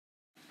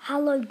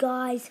Hello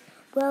guys,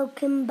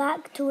 welcome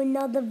back to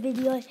another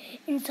video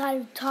inside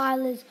of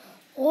Tyler's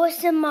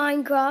awesome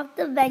Minecraft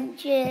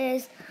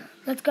adventures.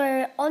 Let's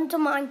go on to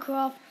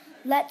Minecraft.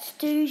 Let's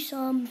do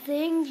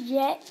something.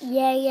 Yeah.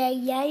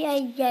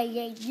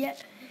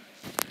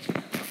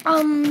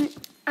 I'm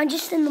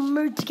just in the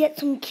mood to get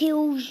some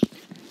kills.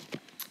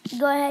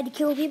 Go ahead,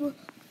 kill people.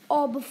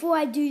 Oh, before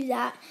I do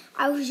that,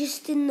 I was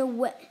just in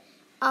the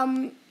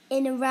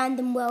in a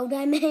random world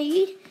I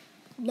made.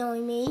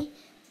 Knowing me.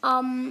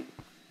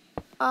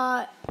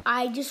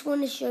 I just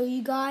want to show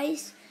you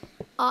guys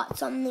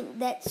something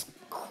that's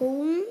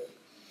cool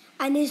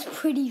and is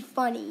pretty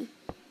funny.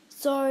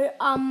 So,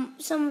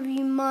 some of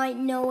you might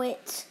know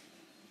it.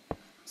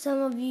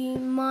 Some of you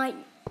might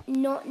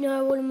not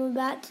know what I'm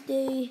about to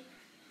do.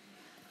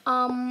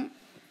 How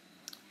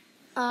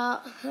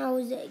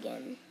is it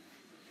again?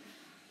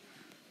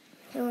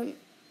 Hang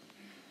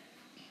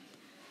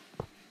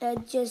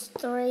on. Just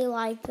three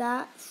like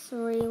that,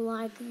 three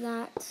like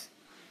that.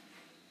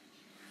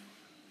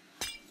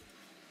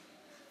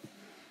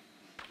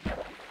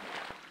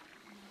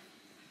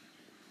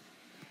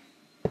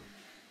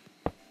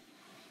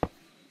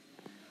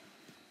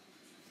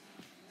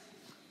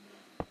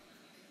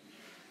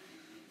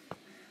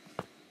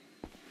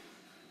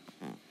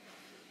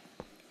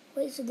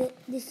 Wait, so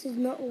this is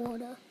not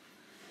water.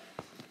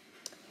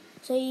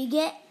 So you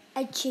get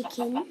a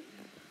chicken.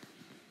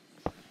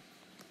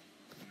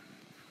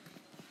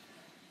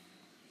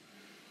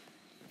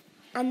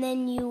 And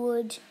then you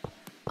would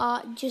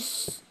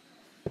just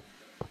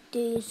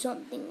do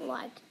something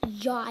like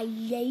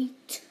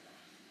gyrate.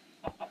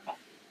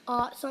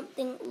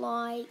 Something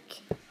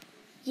like,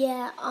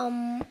 yeah,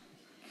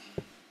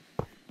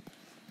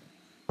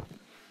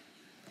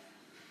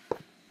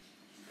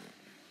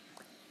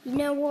 you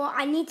know what,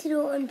 I need to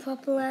do it on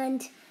proper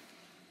land.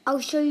 I'll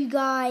show you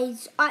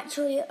guys,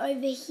 actually over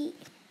here,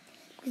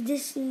 because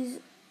this is,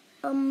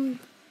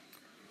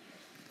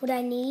 what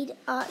I need.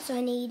 So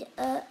I need,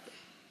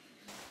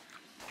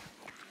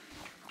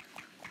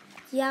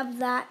 you have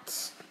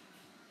that.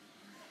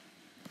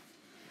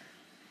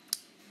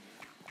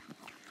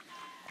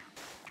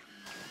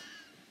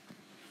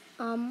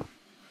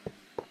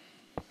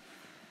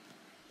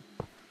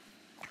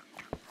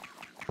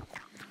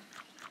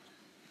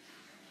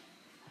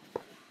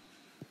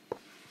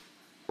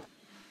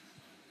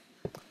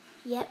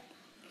 Yep.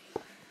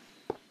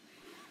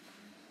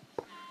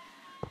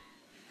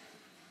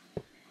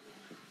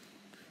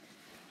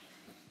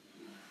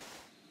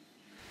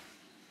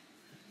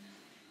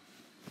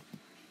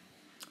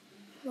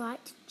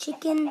 Right,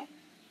 chicken,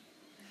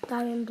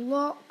 diamond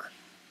block,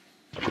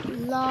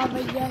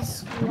 lava,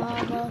 yes,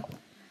 lava.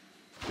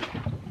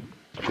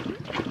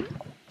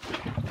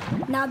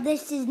 Now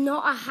this is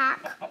not a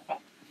hack.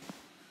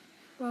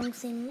 Wrong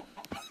thing.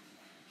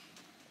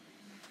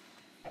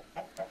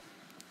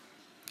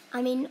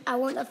 I mean, I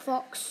want a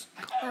fox.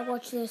 Now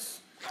watch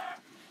this.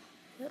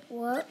 It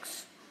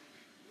works.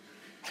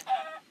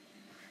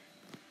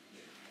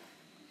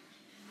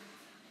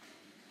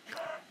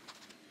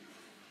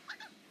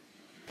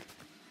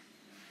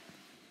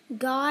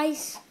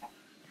 Guys,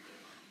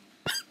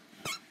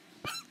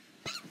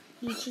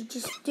 you should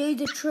just do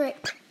the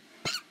trick.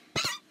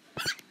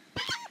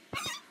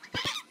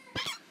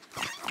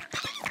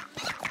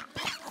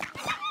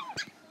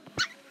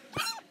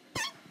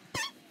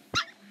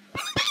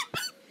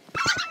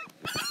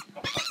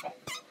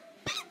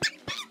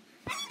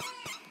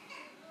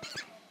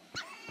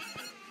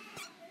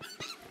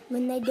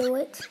 When they do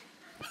it.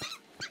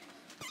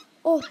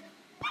 Oh,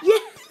 yeah,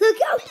 look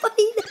how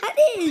funny that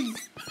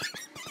is.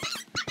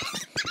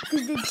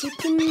 Because the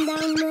chicken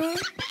down there.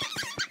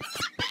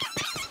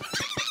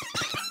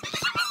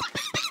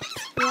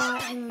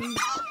 Right,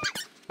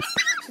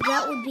 so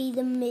that would be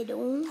the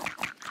middle.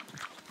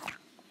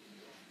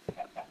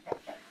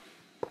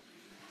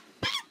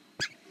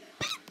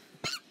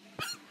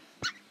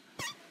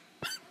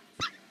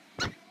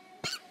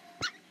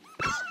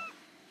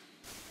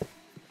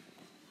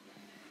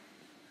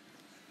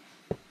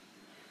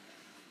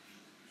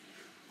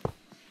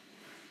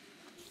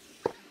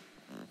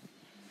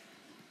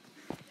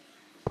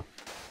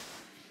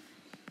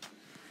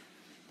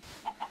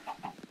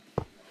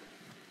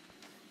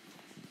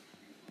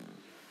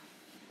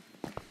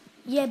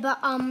 Yeah, but,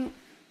 oh,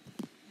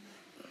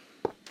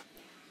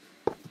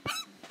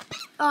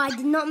 I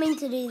did not mean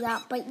to do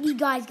that, but you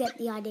guys get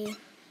the idea.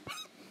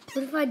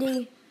 What if I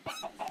do?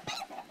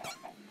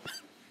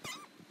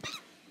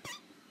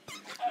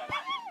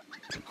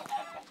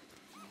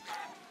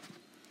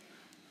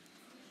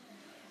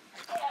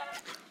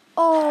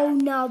 Oh,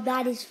 now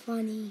that is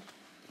funny.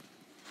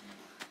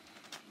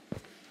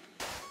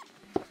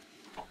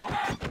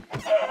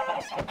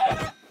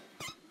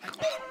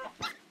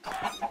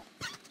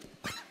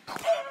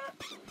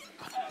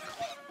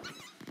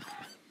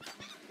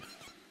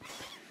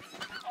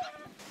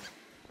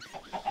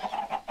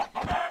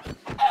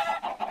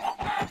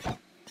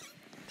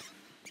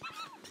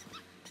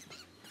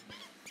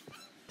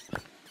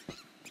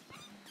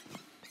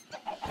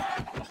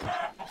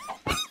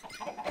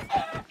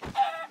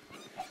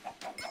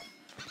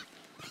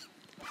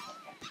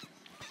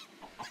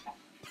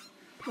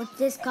 What's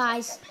this,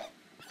 guys?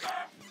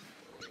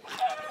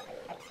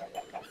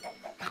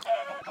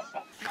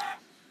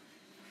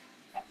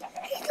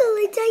 He's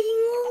literally taking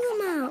all of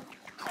them out.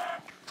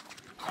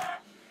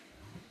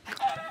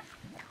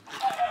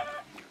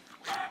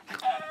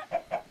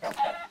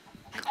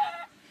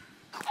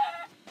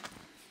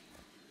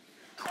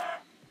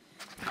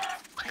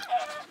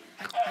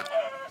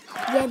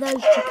 Yeah,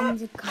 those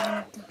chickens are kind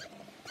of dumb.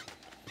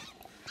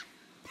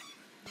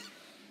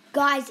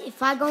 Guys,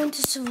 if I go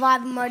into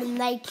survival mode and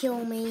they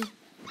kill me,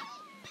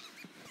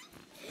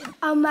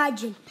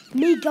 imagine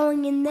me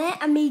going in there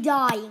and me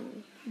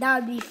dying. That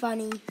would be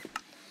funny.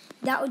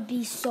 That would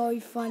be so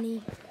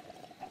funny.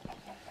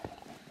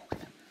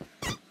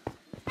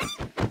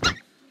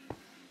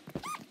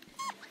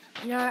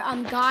 You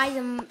know, guys,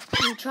 I'm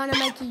trying to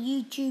make a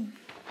YouTube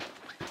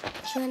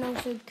channel,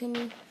 so can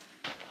you...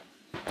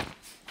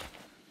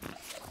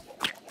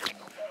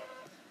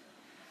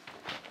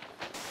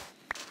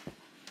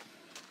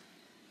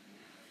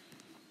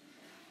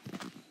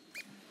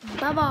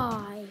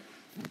 Bye-bye.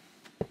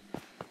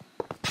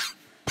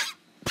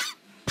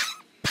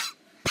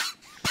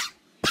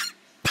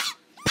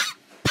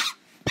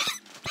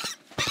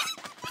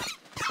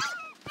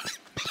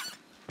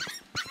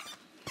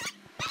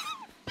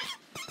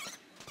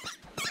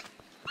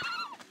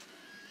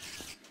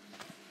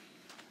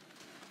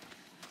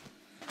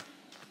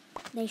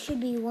 They should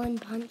be one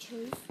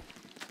punches.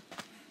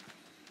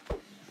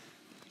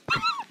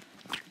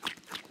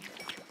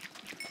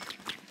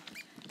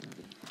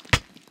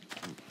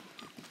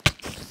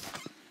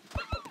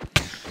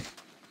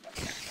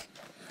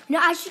 No,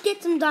 I should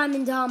get some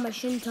diamond armor,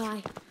 shouldn't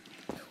I?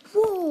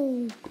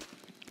 Whoa!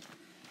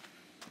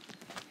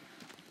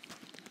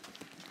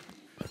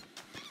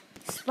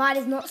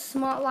 Spider's not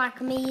smart like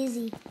me, is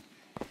he?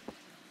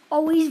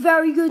 Oh, he's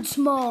very good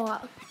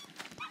smart.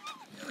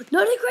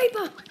 Not a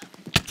creeper!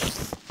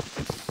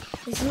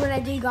 This is what I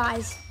do,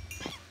 guys.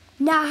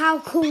 Now, how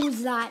cool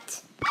is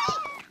that?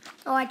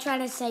 Oh, I try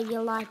to save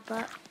your life,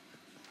 but...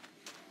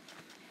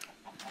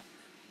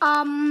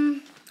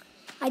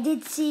 I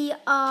did see,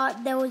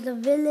 there was a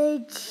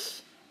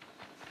village,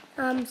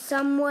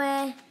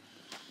 somewhere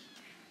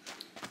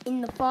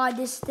in the far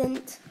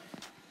distant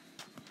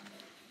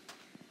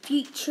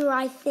future,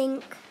 I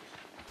think.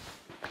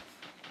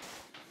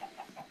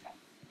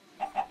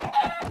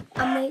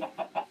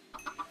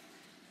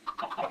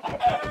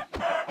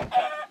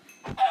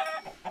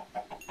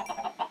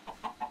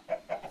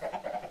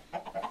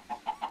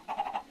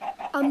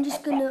 I'm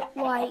just gonna,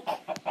 like,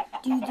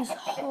 do this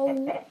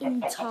whole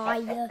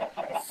entire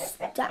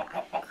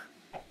stack.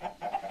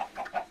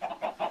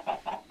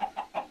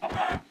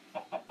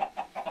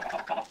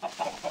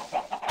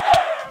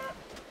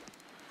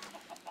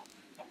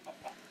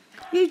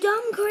 You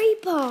dumb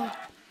creeper!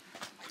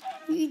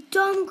 You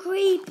dumb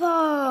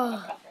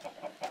creeper!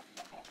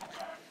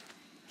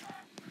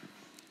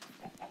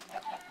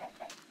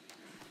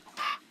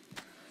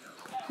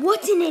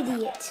 What an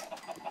idiot!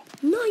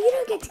 No, you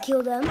don't get to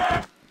kill them.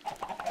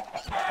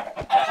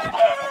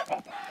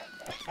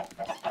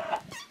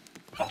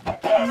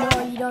 No,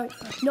 you don't.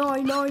 No,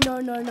 no, no,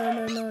 no, no,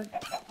 no, no.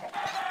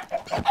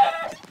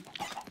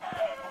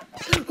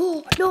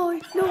 Oh, no,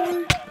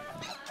 no.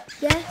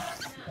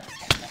 Yes.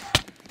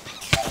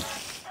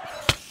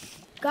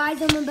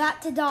 Guys, I'm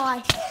about to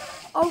die.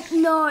 Oh,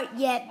 no,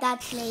 yeah,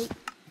 that's me.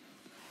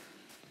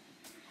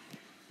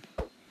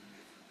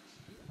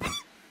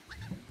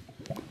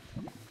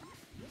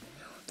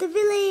 The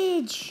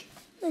village.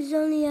 There's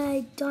only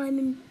a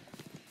diamond.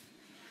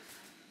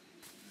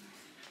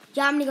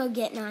 Yeah, I'm gonna go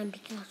get 9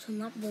 pickaxes from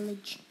that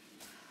village.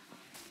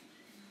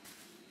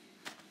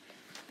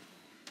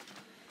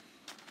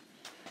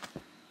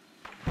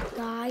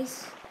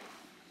 Guys,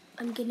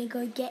 I'm gonna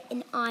go get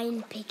an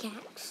iron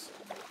pickaxe.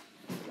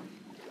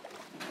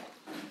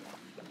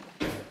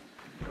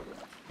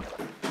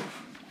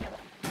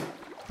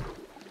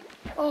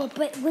 Oh,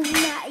 but wasn't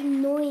that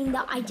annoying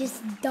that I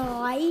just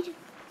died?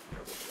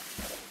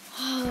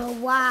 Oh,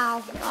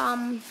 wow.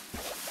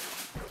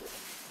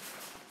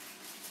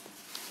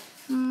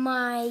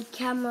 My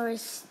camera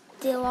is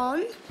still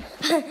on.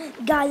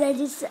 Guys, I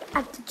just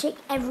have to check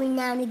every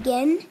now and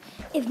again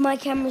if my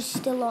camera's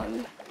still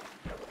on.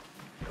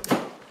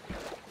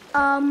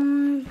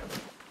 I'll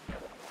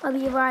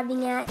be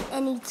arriving at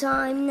any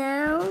time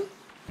now.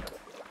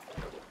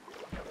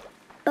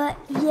 But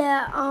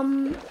yeah,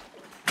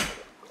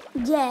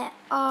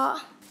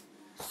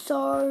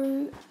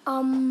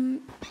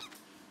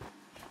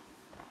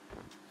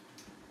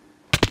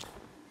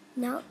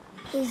 now,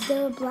 is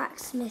there a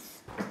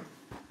blacksmith?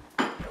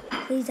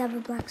 Please have a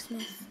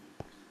blacksmith.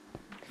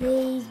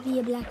 Please be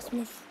a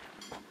blacksmith.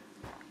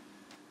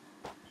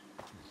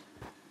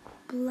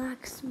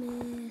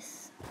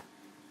 Blacksmith.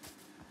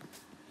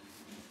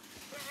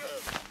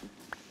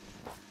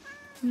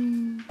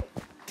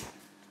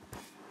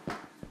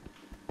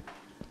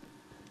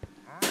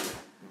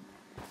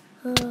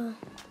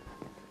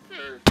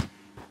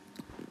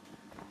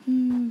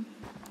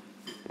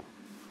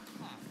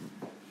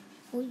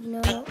 Oh, you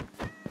know what?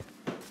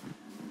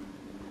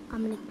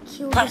 I'm gonna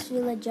kill this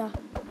villager.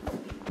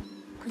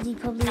 Because he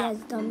probably has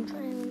done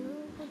trade.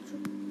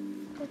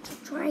 What's your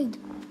trade?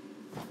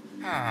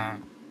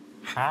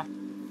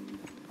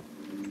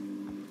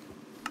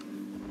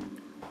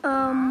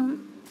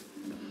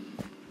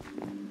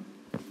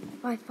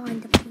 I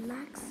find a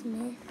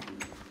blacksmith.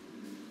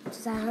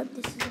 Does I hope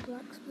this is a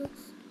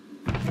blacksmith?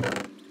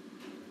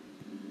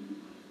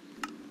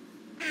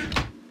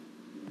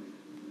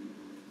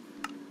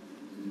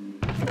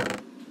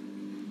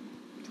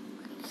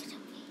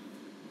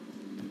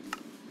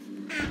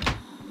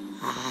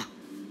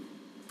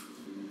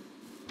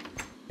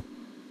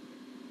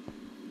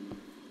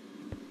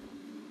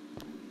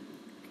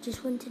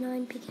 Just went to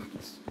 9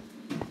 pickaxe.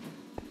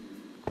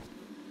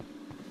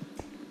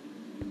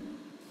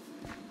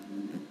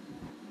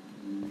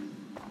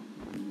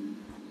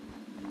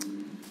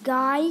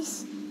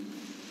 Guys,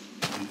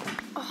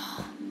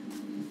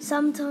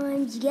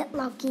 sometimes you get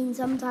lucky and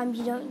sometimes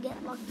you don't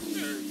get lucky.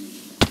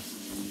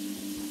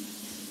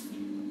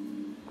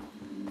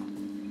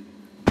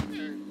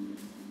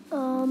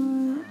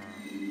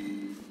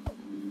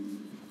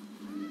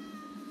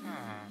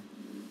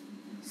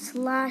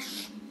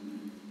 Slash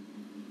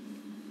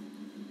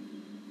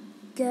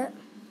get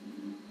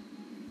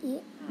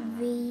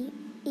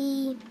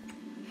VEAP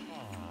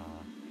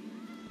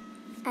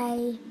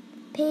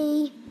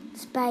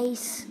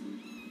space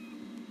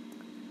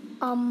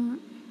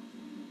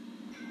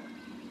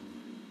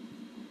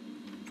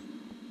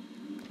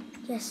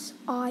yes,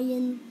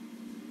 iron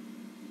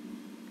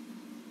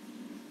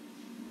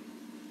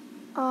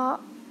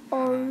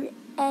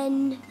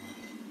RON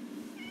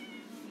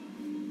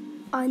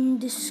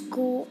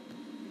underscore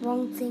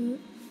wrong thing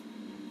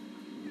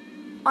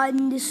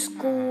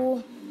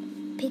underscore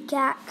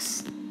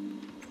pickaxe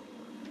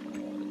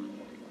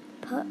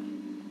put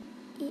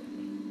it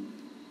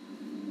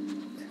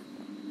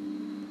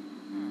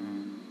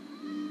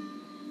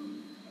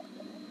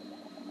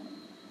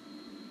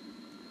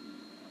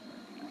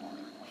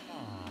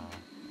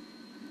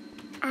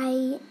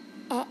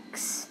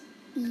AXE.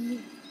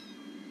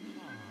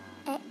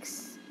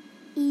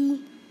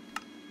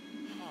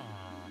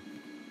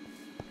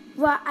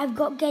 Right, I've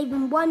gave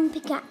him 1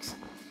 pickaxe.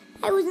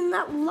 I wasn't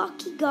that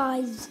lucky,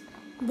 guys,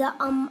 that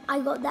I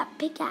got that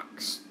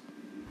pickaxe.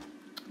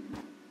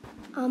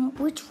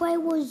 Which way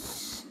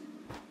was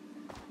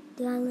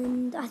the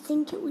island? I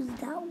think it was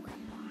that way,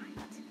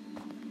 right?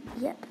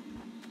 Yep.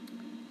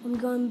 I'm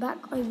going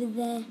back over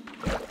there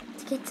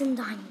to get some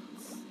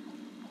diamonds.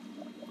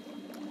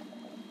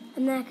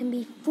 And then I can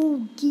be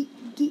full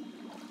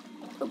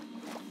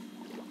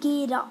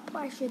geared up,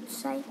 I should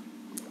say.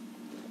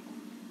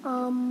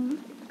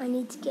 I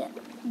need to get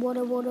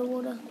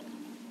water.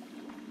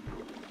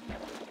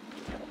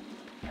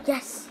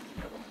 Yes,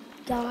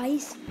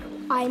 guys,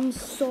 I'm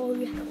so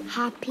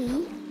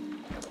happy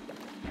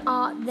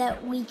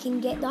that we can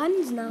get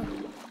diamonds now.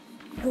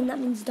 Then that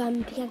means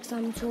diamond pickaxe,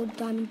 diamond sword,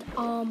 diamond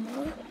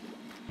armor.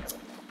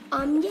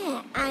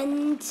 Yeah,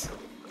 and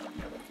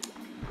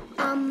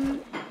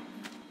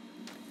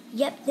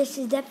yep, this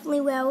is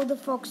definitely where all the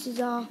foxes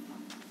are.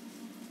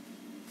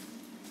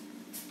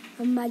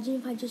 Imagine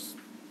if I just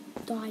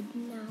died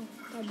now.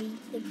 That'd be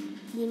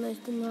the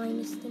most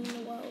annoyingest thing in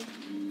the world.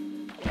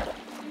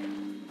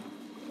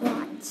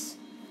 Right.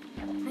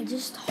 I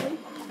just hope.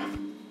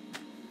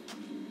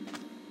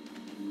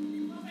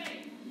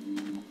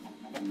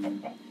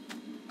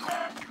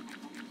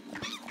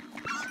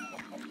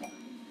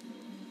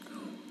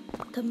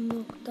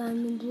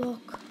 Diamond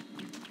block.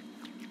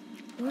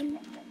 1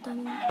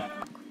 diamond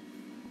block.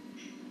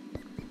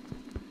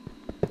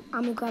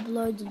 I'm gonna grab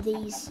loads of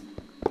these.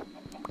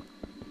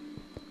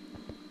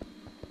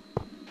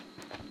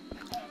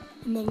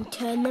 And then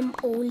turn them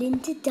all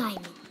into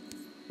diamonds.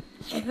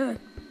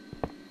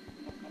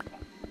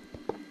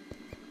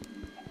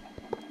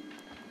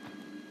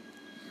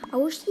 I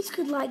wish these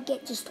could like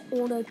get just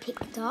auto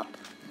picked up.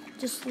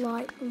 Just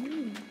like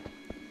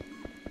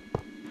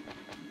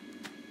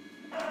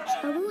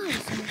I will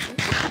have some of this.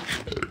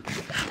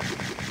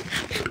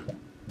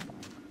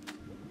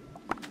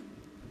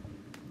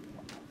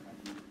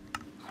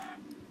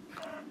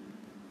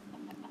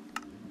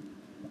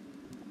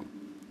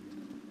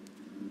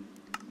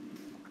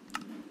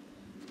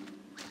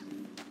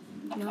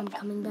 Now I'm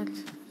coming back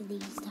for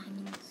these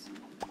diamonds.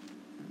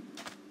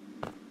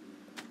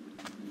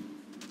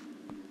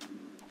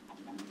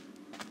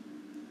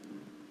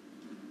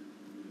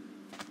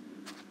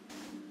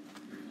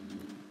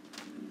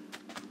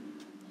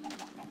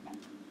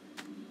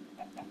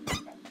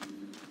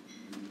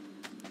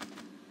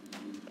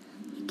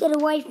 Get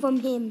away from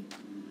him.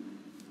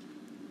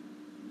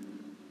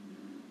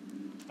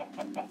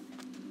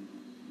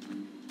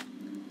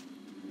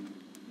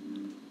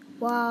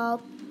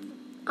 Well,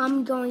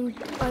 I'm going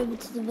over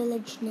to the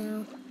village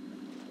now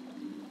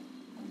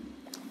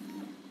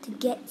to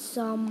get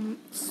some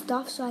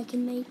stuff so I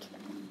can make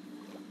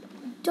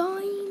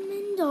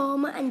diamond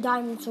armor and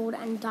diamond sword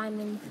and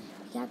diamond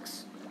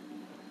pickaxe.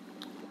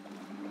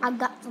 I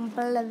got some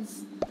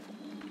gloves.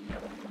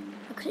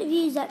 I could have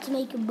used that to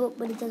make a book,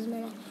 but it doesn't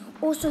matter.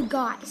 Also,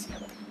 guys,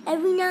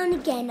 every now and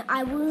again,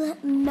 I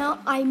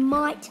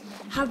might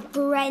have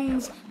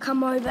friends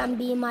come over and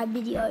be in my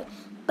video,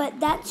 but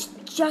that's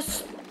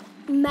just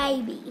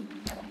maybe.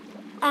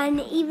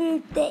 And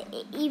even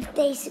if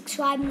they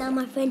subscribe now,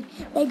 my friend,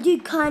 they do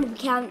kind of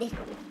count it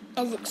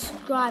as a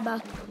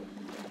subscriber.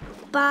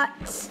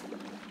 But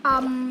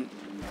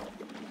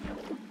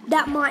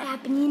that might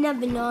happen. You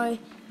never know.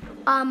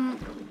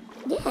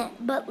 Yeah.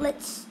 But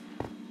let's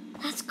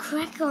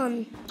crack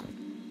on.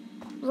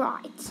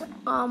 Right.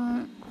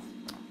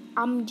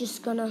 I'm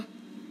just gonna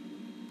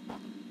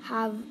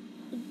have.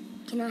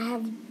 Can I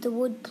have the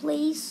wood,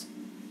 please?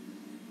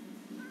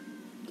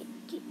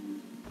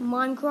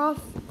 Minecraft.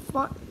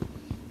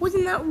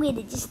 Wasn't that weird?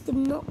 It just did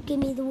not give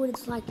me the wood.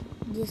 It's like,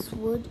 this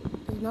wood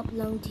does not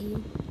belong to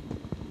you.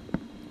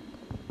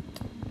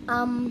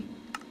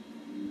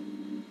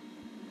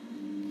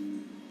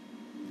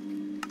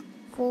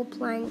 4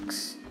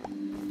 planks.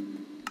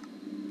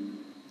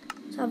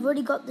 So I've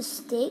already got the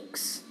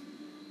sticks.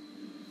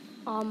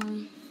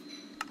 I'm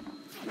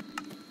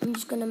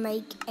just gonna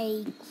make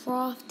a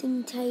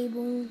crafting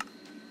table.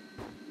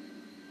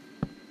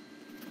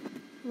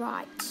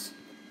 Right.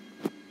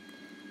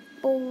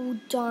 All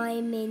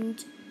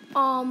diamond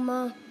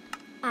armor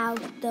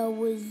out the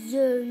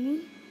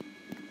wazoo.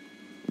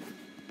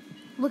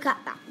 Look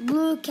at that.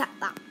 Look at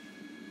that.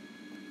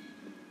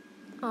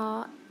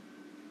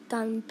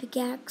 Diamond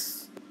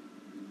pickaxe.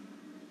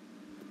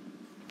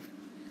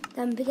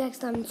 Diamond pickaxe,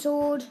 diamond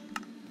sword.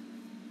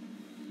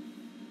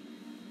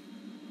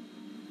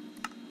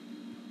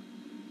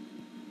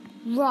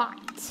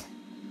 Right.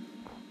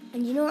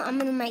 And you know what? I'm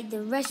going to make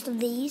the rest of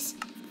these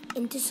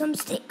into some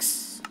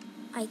sticks.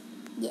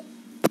 Yeah.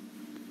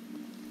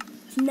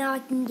 So now I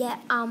can get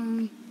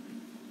an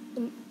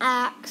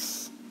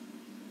axe,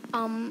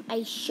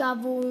 a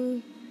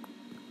shovel.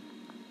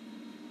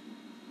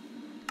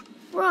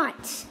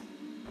 Right.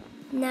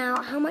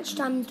 Now, how much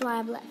time do I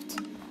have left?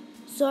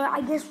 So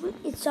I guess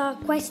it's our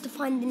quest to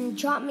find an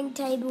enchantment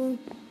table.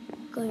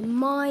 Go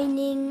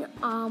mining.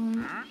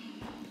 I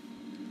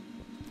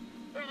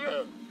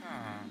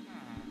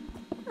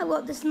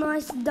got this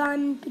nice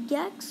diamond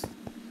pickaxe,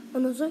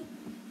 and also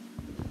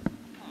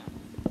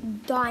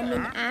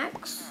diamond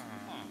axe.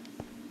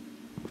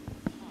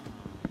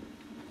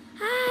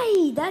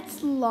 Hey,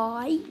 that's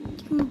light. You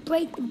can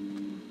break the.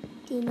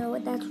 You know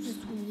what? That's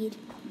just weird.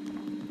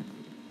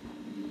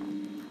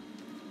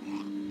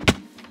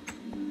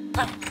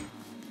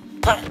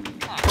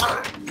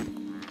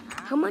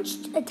 How much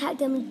attack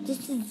damage?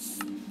 This is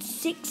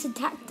 6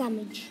 attack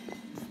damage.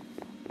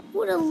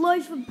 What a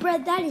loaf of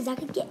bread that is. I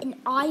could get an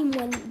iron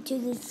one to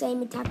the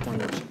same attack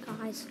damage,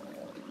 guys.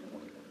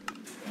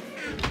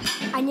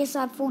 And yes,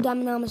 I have full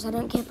diamond armor, so I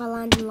don't care if I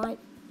land in light.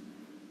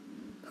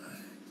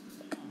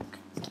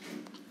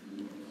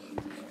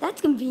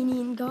 That's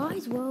convenient,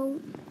 guys. Well,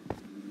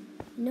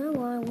 no,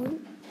 I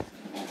won't.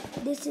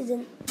 This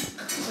isn't.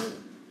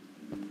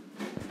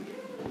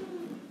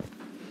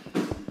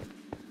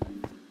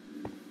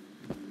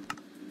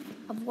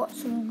 I've got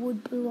some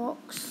wood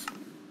blocks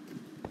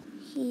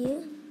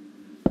here.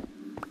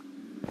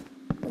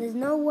 But there's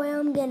no way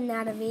I'm getting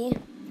out of here.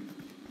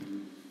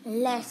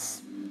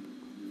 Unless.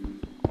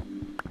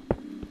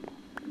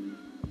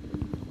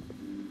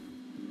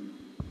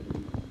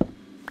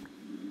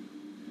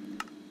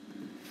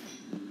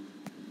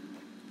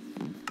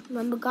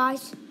 Remember,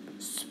 guys?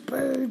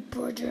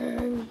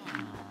 Speedbridging.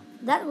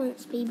 That wasn't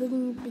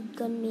speedbridging, it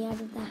got me out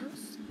of the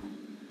house.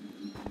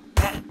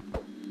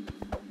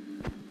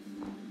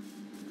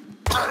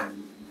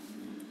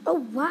 Oh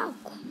wow,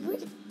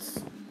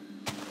 crits.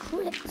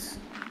 Crits.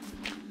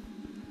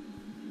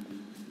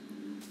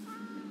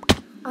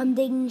 I'm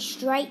digging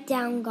straight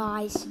down,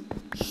 guys.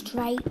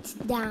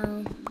 Straight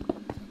down.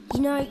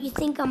 You know, you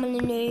think I'm a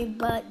noob,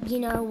 but you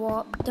know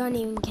what? Don't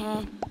even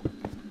care.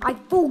 I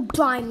full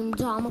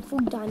diamond armor, full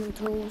diamond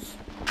tools.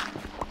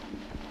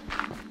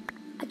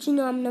 Actually,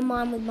 no, I'm gonna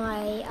mine with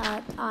my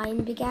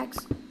iron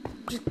pickaxe.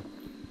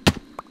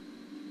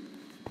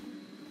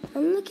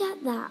 And look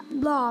at that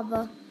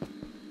lava.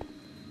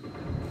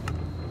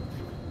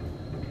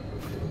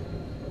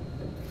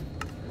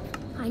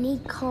 I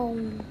need coal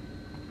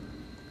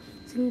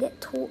so I can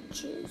get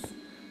torches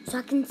so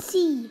I can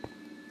see.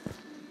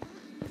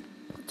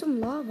 Got some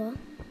lava.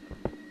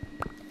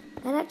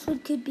 That actually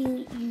could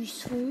be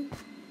useful.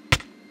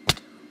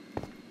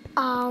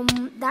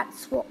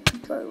 That's what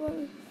could go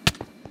wrong.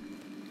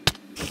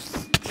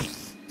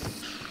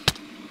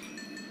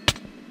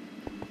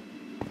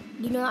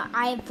 You know,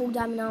 I have full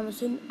diamond armor,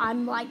 so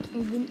I'm like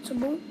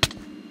invincible.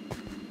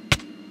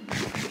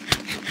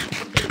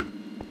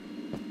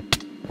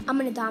 I'm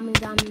gonna die,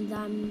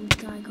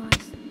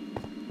 guys.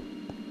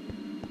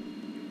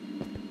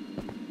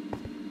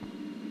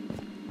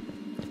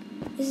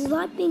 This is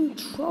like being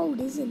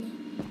trolled, isn't it?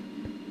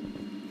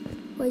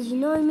 Well, you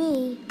know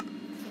me,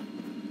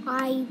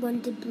 I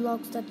wanted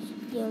blocks. That's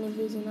the only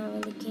reason I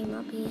really came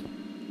up here.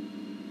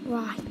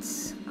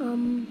 Right.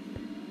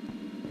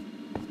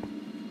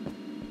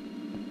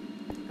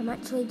 I'm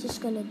actually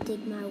just gonna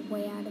dig my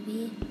way out of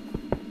here.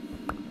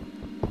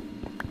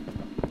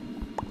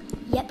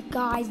 Yep,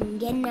 guys, I'm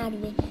getting out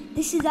of here.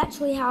 This is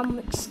actually how I'm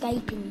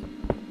escaping.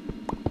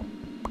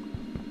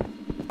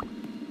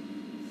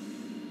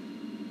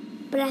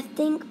 But I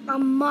think I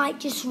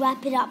might just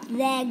wrap it up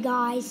there,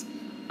 guys.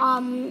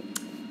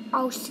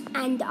 I'll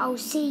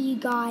see you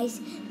guys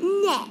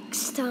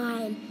next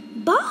time.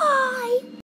 Bye!